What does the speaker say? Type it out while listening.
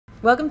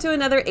Welcome to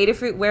another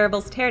Adafruit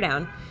Wearables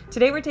Teardown.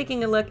 Today we're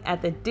taking a look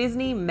at the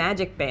Disney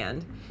Magic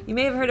Band. You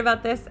may have heard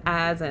about this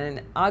as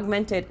an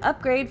augmented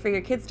upgrade for your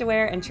kids to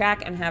wear and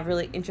track and have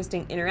really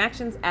interesting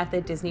interactions at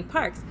the Disney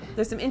parks.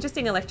 There's some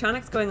interesting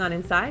electronics going on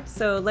inside,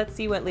 so let's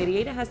see what Lady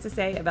Ada has to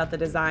say about the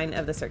design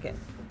of the circuit.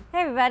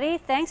 Hey everybody,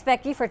 thanks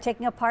Becky for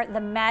taking apart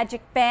the Magic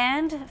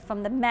Band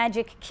from the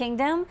Magic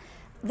Kingdom.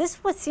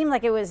 This would seem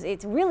like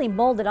it's really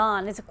molded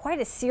on. It's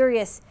quite a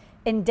serious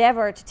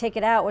endeavor to take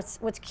it out.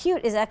 What's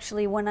cute is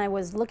actually when I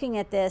was looking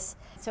at this,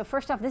 so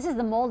first off, this is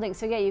the molding.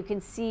 So yeah, you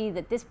can see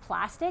that this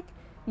plastic,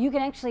 you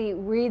can actually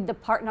read the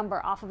part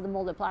number off of the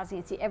molded plastic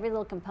and see every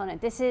little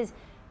component. This is,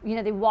 you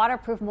know, the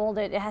waterproof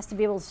molded. It has to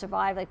be able to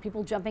survive, like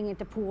people jumping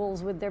into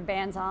pools with their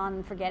bands on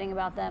and forgetting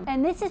about them.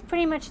 And this is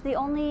pretty much the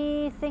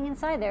only thing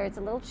inside there. It's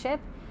a little chip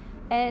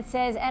and it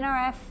says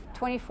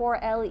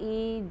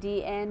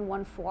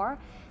NRF24LEDN14.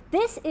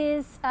 This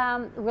is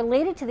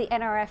related to the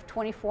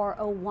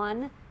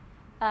NRF2401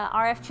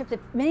 RF chip that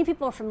many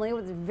people are familiar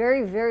with. It's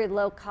very, very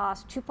low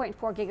cost, 2.4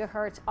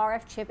 gigahertz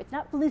RF chip. It's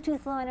not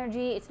Bluetooth Low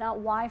Energy, it's not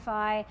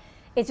Wi-Fi,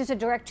 it's just a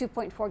direct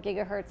 2.4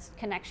 gigahertz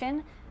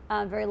connection,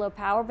 very low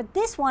power. But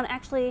this one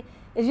actually,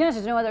 as you know,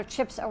 there's no other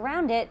chips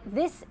around it.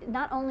 This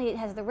not only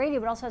has the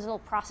radio, but also has a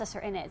little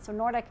processor in it. So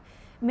Nordic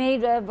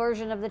made a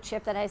version of the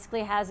chip that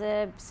basically has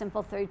a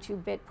simple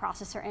 32-bit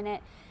processor in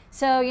it.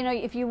 So, you know,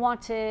 if you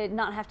want to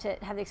not have to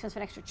have the expense of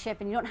an extra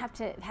chip and you don't have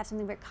to have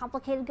something very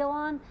complicated go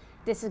on,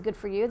 this is good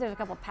for you. There's a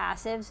couple of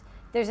passives.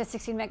 There's a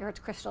 16 megahertz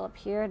crystal up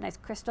here, a nice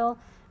crystal.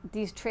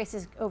 These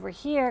traces over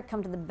here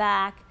come to the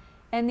back,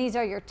 and these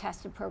are your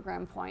tested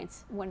program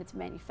points when it's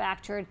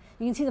manufactured.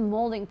 You can see the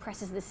molding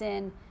presses this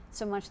in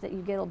so much that you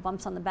get little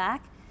bumps on the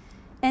back.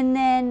 And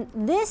then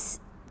this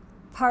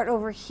part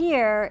over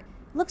here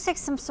looks like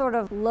some sort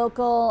of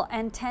local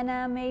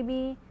antenna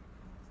maybe,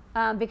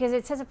 because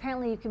it says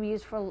apparently you can be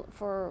used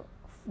for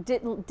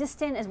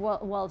distant as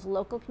well as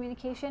local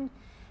communication.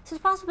 So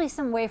there's possibly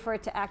some way for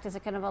it to act as a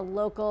kind of a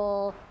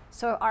local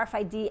sort of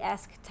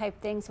RFID-esque type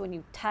thing. So when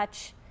you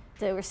touch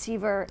the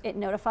receiver, it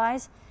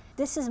notifies.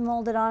 This is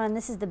molded on, and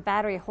this is the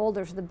battery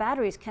holder. So the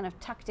battery is kind of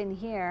tucked in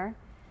here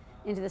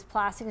into this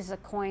plastic. This is a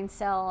coin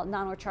cell,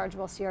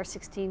 non-rechargeable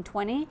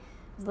CR1620,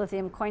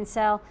 lithium coin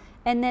cell.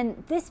 And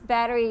then this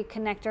battery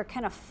connector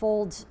kind of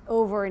folds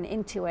over and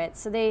into it.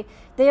 So they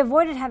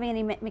avoided having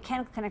any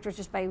mechanical connectors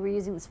just by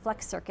reusing this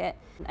flex circuit.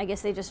 I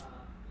guess they just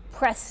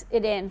press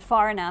it in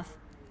far enough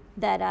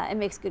that it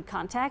makes good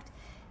contact.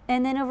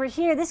 And then over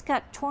here, this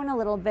got torn a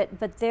little bit,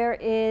 but there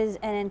is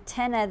an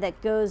antenna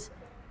that goes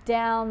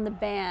down the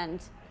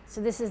band.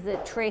 So this is the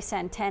trace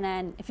antenna.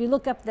 And if you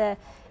look up the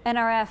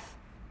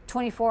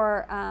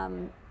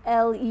NRF24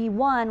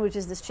 LE1, which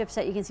is this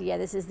chipset, you can see, yeah,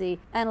 this is the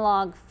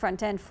analog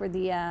front end for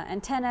the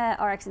antenna,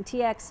 RX and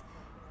TX,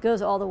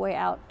 goes all the way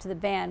out to the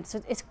band.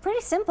 So it's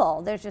pretty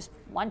simple. There's just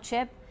one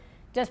chip,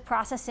 does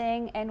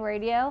processing and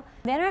radio.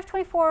 The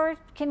NRF24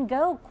 can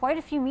go quite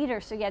a few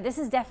meters. So yeah, this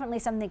is definitely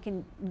something that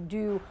can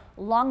do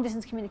long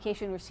distance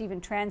communication, receive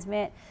and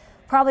transmit.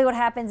 Probably what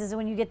happens is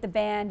when you get the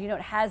band, you know,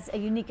 it has a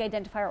unique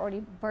identifier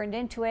already burned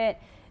into it.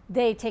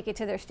 They take it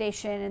to their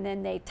station and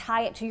then they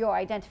tie it to your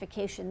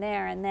identification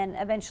there, and then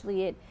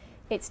eventually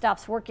it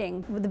stops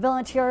working. With the bill of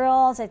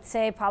materials, I'd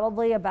say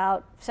probably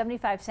about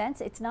 75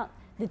 cents. It's not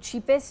the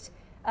cheapest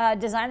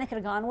design they could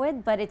have gone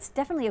with, but it's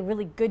definitely a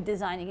really good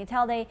design. You can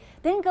tell they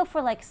didn't go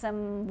for like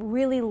some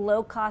really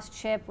low cost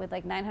chip with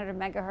like 900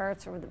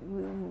 megahertz or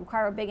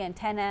require a big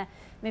antenna,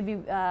 maybe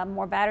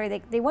more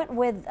battery. They went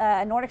with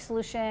a Nordic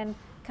solution,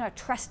 kind of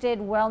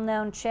trusted,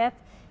 well-known chip,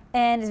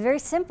 and it's very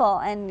simple.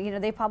 And you know,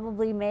 they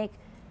probably make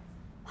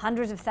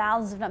hundreds of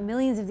thousands, if not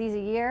millions of these a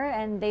year,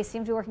 and they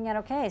seem to be working out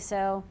okay.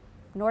 So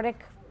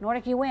Nordic,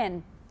 you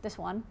win this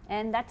one.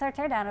 And that's our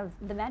teardown of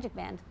the Magic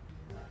Band.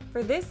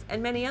 For this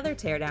and many other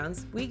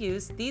teardowns, we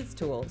use these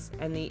tools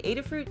and the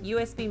Adafruit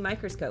USB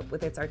microscope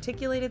with its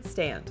articulated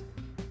stand.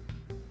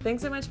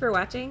 Thanks so much for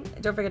watching.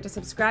 Don't forget to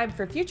subscribe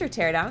for future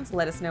teardowns.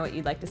 Let us know what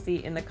you'd like to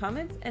see in the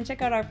comments, and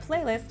check out our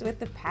playlist with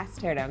the past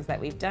teardowns that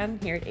we've done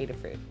here at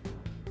Adafruit.